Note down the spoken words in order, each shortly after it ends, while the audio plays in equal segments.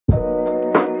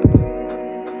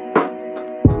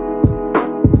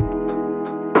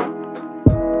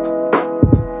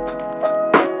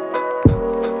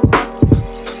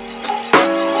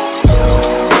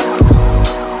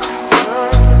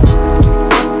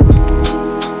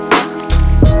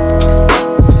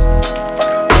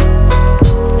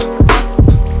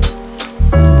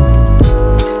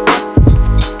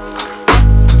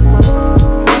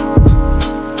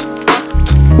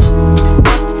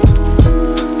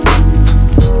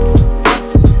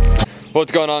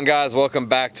What's going on, guys? Welcome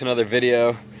back to another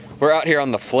video. We're out here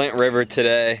on the Flint River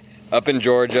today, up in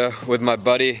Georgia, with my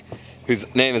buddy,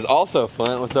 whose name is also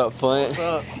Flint. What's up, Flint? What's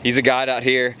up? He's a guide out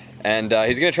here, and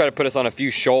he's gonna try to put us on a few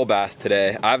shoal bass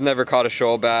today. I've never caught a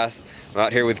shoal bass. I'm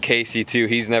out here with Casey too.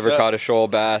 He's never caught a shoal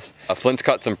bass. Flint's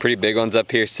caught some pretty big ones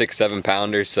up here, 6-7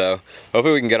 pounders. So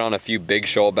hopefully we can get on a few big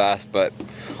shoal bass, but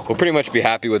we'll pretty much be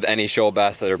happy with any shoal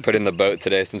bass that are put in the boat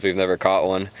today since we've never caught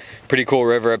one. Pretty cool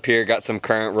river up here, got some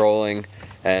current rolling,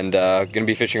 and gonna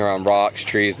be fishing around rocks,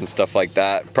 trees, and stuff like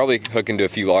that. Probably hook into a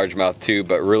few largemouth too,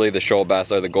 but really the shoal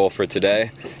bass are the goal for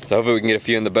today. So hopefully we can get a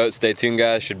few in the boat. Stay tuned,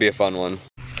 guys. Should be a fun one.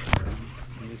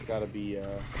 You just gotta be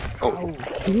Oh,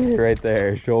 right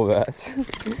there, shoal bass.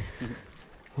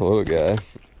 A little guy.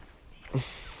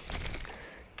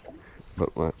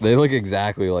 But they look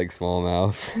exactly like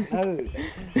smallmouth. Oh.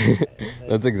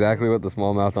 That's exactly what the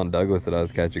smallmouth on Douglas that I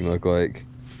was catching looked like.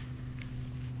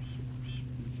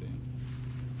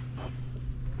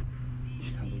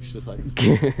 Yeah, it looks just like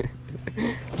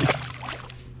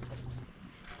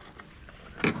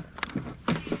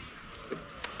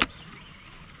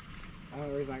the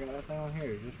only reason I got that thing on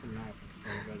here is just for night.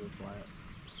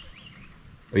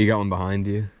 Oh, you got one behind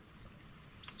you?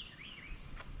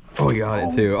 Oh, you got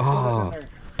it too. Oh,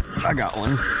 I got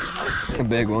one. A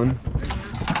big one.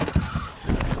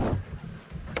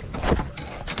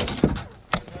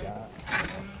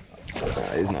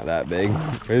 He's not that big.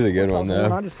 It was a good one though.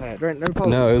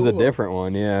 No, it was a different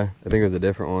one. Yeah, I think it was a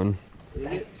different one.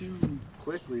 They get too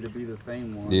quickly to be the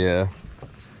same one. Yeah.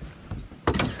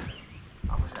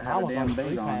 I had a damn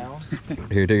bait on.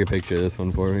 Here, take a picture of this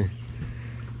one for me.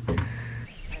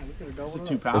 It's a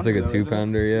 2-pounder. That's like a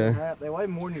 2-pounder, yeah. They weigh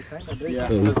more than you think they do. Yeah,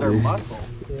 because they're muscle.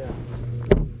 Yeah.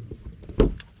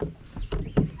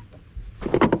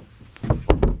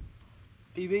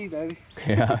 PB, baby.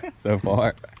 Yeah, so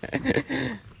far.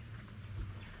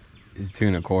 He's 2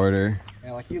 1/4.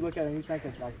 Yeah, like you look at it and you think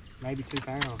it's like maybe 2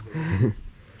 pounds.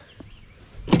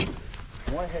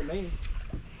 One hit me.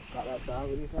 About that size,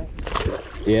 what do you think?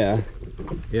 Yeah.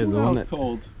 Yeah, the one That that was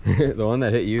cold. the one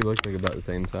that hit you looked like about the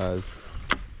same size.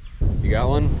 You got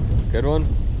one? Good one?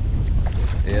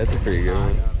 Yeah, that's a pretty good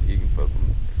one. You can put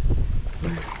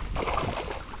them.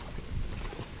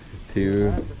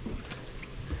 2.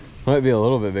 Might be a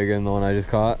little bit bigger than the one I just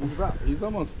caught. He's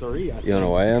almost 3, I think. You wanna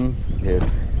weigh him? Yeah.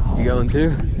 You going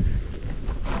too?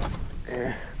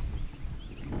 Yeah.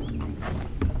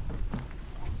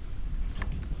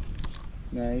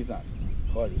 Nah, he's not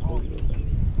quite as big as that.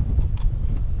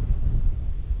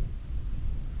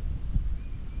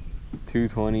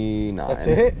 229. That's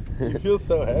it? You feel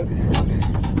so heavy. You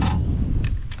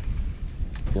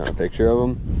want a picture of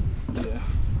him? Yeah.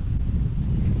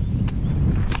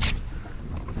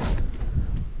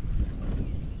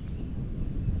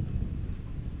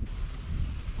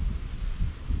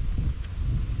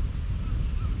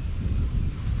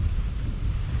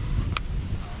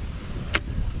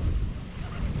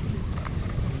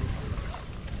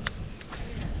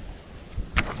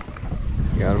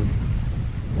 Got him.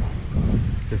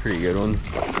 It's a pretty good one.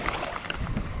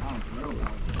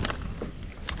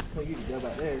 Well, you can go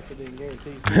back there if it didn't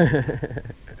guarantee.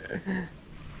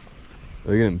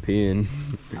 Look at him peeing.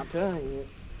 I'm telling you.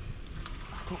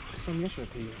 I don't see this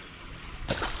up here.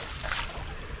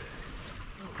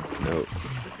 Nope.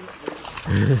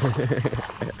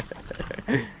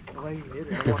 The way you hit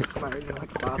it, I want to come out here and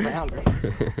like a 5-pounder.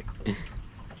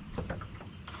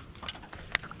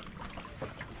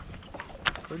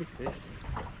 Pretty fish.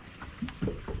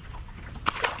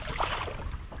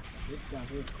 This down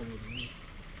here is cooler than me.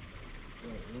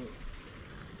 Look.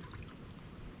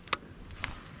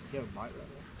 You have a bite right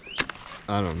there.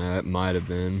 I don't know, it might have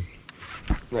been.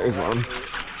 There's one.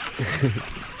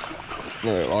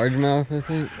 Another largemouth, I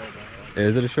think.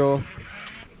 Is it a shoal?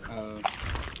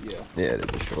 Yeah. Yeah,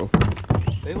 it is a shoal.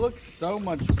 They look so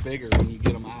much bigger when you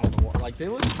get them out of the water. Like, they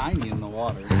look tiny in the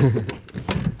water. My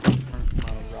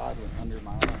rod went under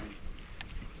my arm.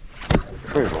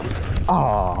 There's one.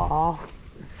 Aww.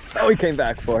 Oh, he came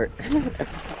back for it.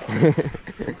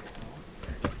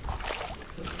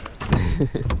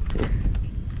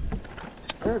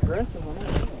 They're aggressive on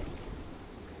that.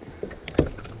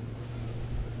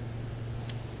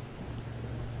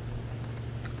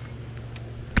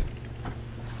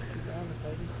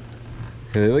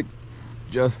 They look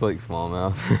just like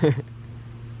smallmouth.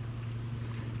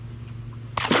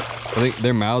 I think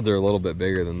their mouths are a little bit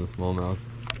bigger than the smallmouth.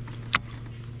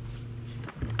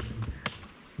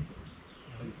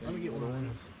 Let me get one of those.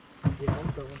 Yeah,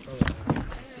 I'm throwing.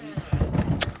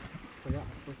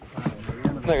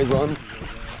 There's one.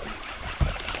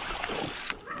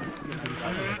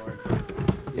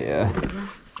 Yeah.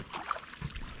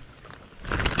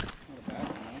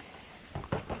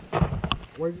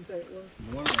 Where'd you say it was?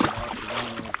 One of them lost it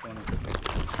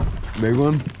down. Big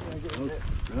one?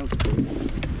 That was cool.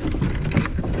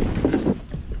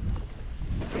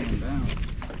 Going down.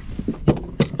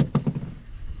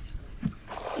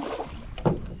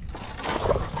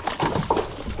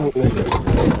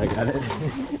 I got it.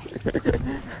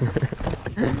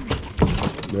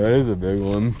 That is a big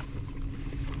one.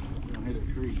 Gonna hit a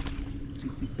tree.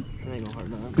 It ain't gonna hurt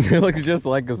nothing. It looks just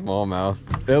like a smallmouth.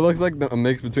 It looks like a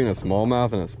mix between a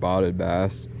smallmouth and a spotted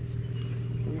bass.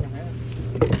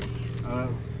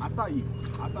 I thought you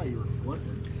were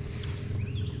flipping.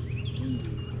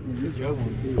 You're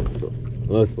juggling too.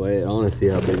 Let's wait. I want to see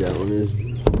how big that one is.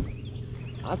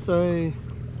 I'd say.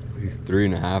 He's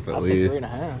 3.5 at I'd say least.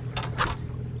 3.5.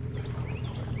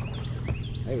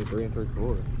 Maybe 3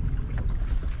 3/4.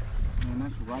 Man,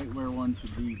 that's right where one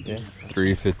should be. Yeah.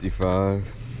 355.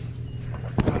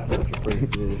 That's such a pretty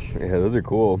fish. Yeah, those are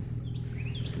cool.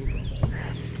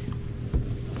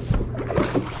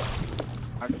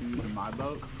 Actually using my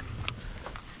boat,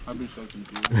 I'd be so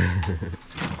confused.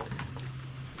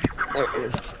 There it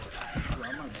is.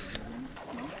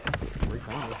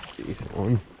 Decent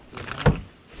one.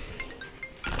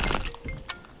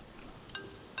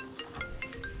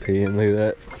 Peeing, look at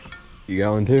that. You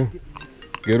got one too?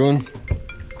 Good one?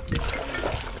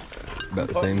 About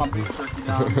the same speed.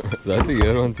 That's a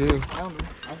good one too.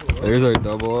 There's our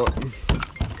double up.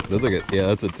 That's like a, yeah,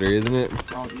 that's a 3, isn't it?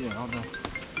 Oh, yeah, I'll know.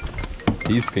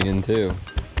 He's peeing too.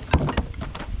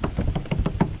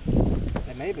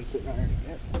 They may have been sitting out here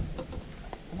together.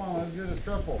 Come on, let's get a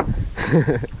triple.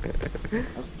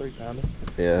 That's a 3-pounder.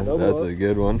 Yeah, Double that's up. a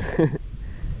good one.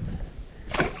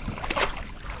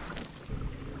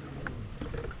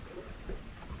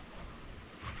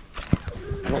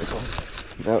 Nice one.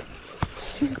 Nope.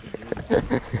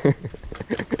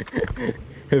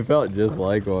 It felt just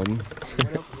like one.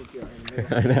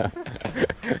 I know.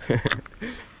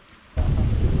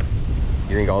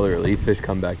 You think all the release fish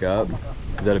come back up?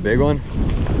 Is that a big one?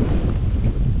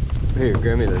 Here,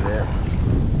 grab me the net.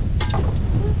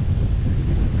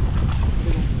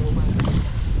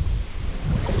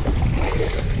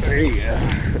 There you go.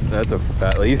 That's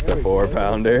at least a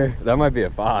 4-pounder. That might be a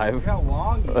 5. Look how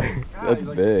long he is. That's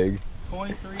Like big.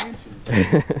 23 inches.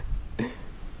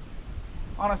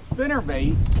 On a spinner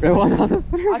bait. It was on a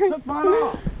spinner I took mine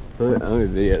off. Let me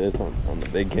video this on the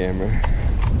big camera.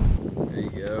 There you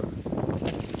go.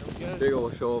 Big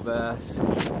old shoal bass.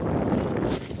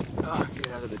 Oh, get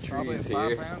out of the trees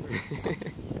here.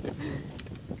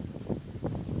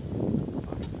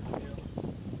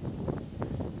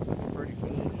 Such a pretty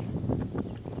fish.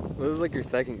 This was like your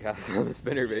second cast on the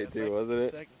spinner bait too, wasn't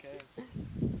it? Second cast.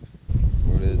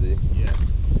 What is he? Yeah.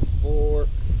 4.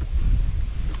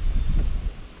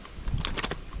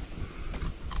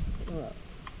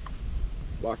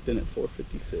 Locked in at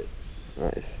 456.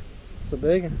 Nice. It's a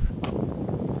big one.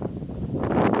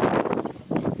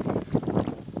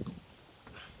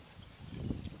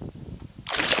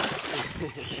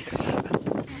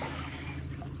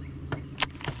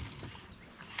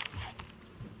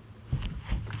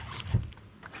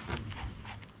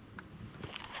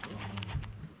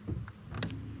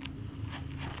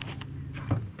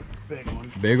 Big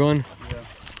one. Big one? Yeah.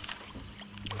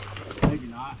 Maybe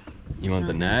not. You want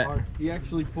the net? He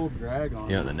actually pulled drag on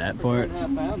You want the net for it?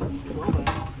 3.5 pounder.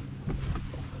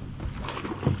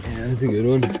 Yeah, that's a good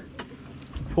one.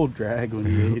 Pulled drag when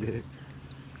he ate it.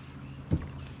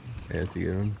 Yeah, that's a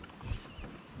good one.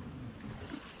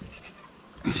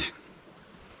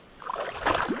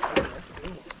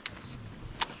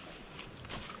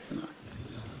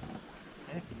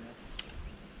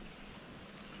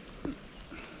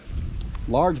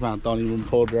 Largemouth don't even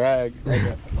pull drag. Like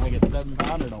a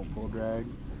 7-pounder don't pull drag.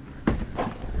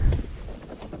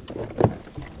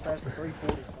 That's a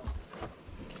 340.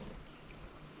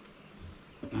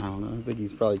 I don't know. I think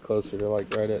he's probably closer to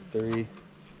like right at 3.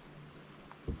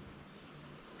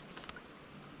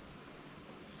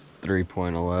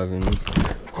 3.11.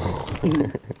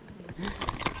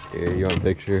 Here, you want a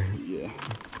picture? Yeah.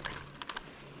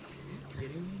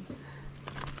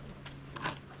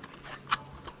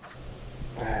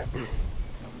 I'd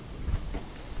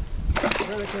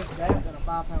rather catch that than a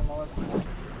 5-pound largemouth.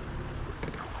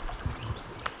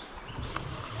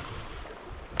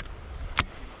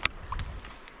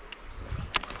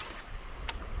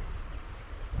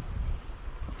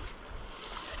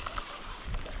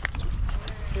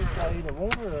 Either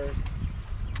one or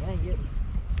you ain't getting.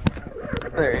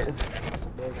 There it is.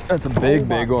 That's a big,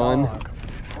 big one.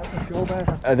 That's a shoal bass.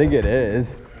 I think it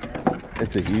is.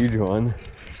 It's a huge one.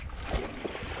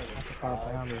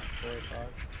 5-pounder.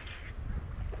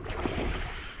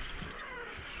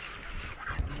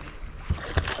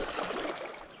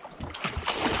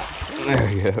 There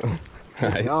we go.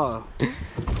 Nice. Oh,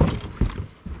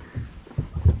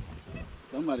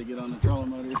 Somebody get on the trolling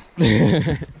motors.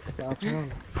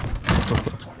 5-pounder.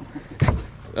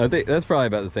 I think that's probably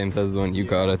about the same size as the one you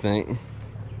caught, I think.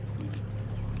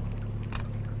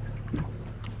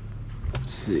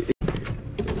 Let's see.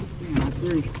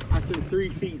 I threw 3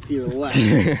 feet to your left.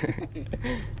 I'm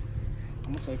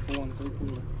gonna say 4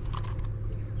 3/4.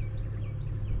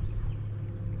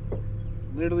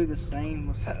 Literally the same.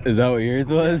 What's that? Is that what yours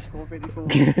was?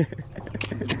 454.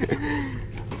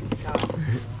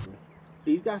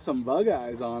 He's got some bug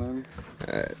eyes on him.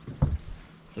 Alright.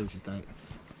 See what you think.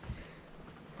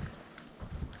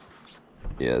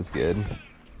 Yeah, that's good.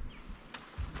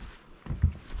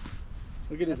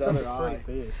 Look at his That's other a eye.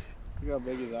 pretty fish. Look how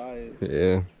big his eye is.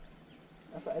 Yeah.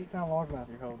 That's an 8-pound largemouth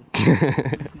you're holding.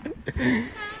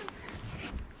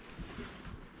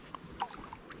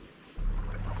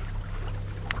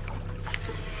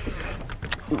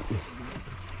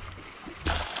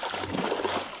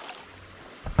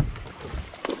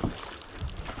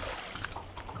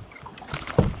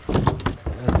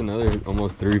 That's another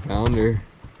almost 3-pounder.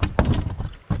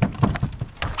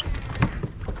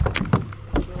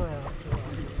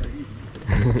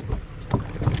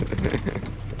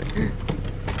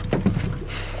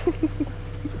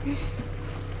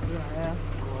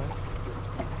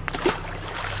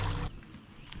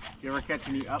 You ever catch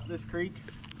any up this creek?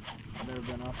 I've never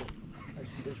been up it.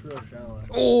 It's real shallow.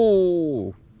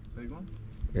 Oh! Big one?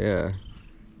 Yeah.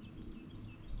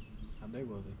 How big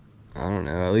was he? I don't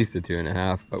know, at least a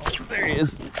 2.5. Oh, there he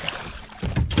is.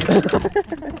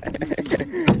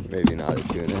 Maybe not a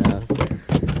 2.5.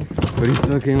 But he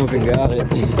still came up and got it.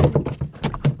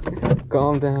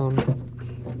 Calm down.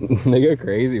 They go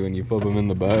crazy when you flip them in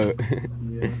the boat.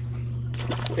 Yeah.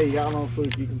 Hey, you got one on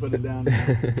fluke, you can put it down.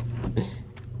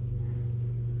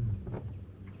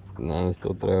 No, I'll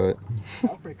still throw it.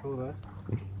 That was pretty cool though.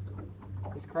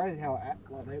 It's crazy how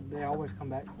they always come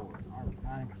back for it. 90% of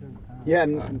the time. Yeah,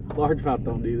 largemouth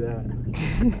don't do that.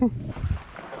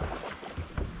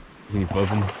 Can you flip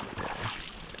them?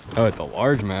 Oh, it's a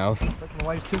largemouth. Freaking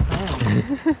weighs 2 pounds.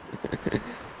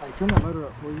 Hey, turn that motor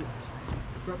up for you.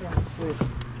 It's right down the cliff.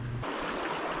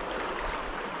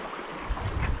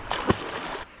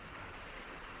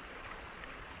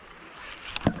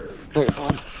 There's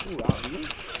one. Ooh, out here.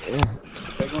 Yeah.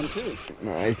 Big one too.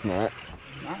 No, it's not.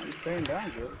 Nah, he's staying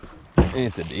down good.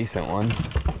 It's a decent one.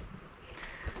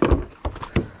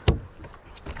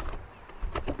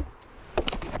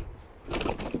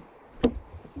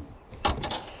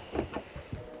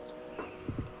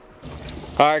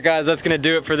 Alright guys, that's gonna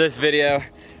do it for this video.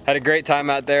 Had a great time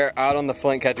out there, out on the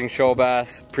Flint catching shoal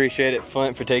bass. Appreciate it,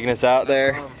 Flint, for taking us out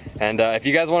there. And if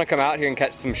you guys want to come out here and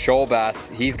catch some shoal bass,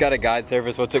 he's got a guide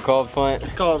service. What's it called, Flint?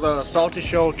 It's called Salty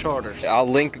Shoal Charters. I'll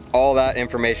link all that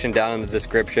information down in the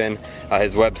description.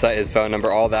 His website, his phone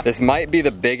number, all that. This might be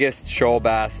the biggest shoal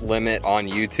bass limit on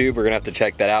YouTube. We're gonna have to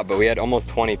check that out, but we had almost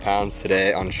 20 pounds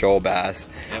today on shoal bass.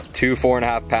 Yep. 2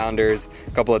 4.5 pounders,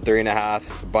 a couple of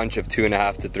 3.5s, a bunch of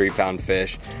 2.5 to 3 pound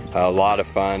fish. A lot of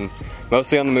fun.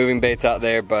 Mostly on the moving baits out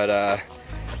there, but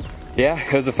yeah,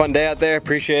 it was a fun day out there.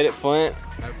 Appreciate it, Flint.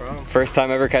 No problem. First time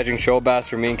ever catching shoal bass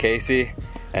for me and Casey,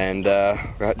 and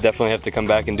we'll definitely have to come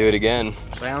back and do it again.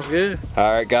 Sounds good.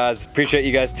 All right, guys, appreciate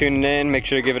you guys tuning in. Make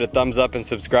sure to give it a thumbs up and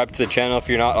subscribe to the channel if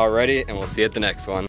you're not already, and we'll see you at the next one.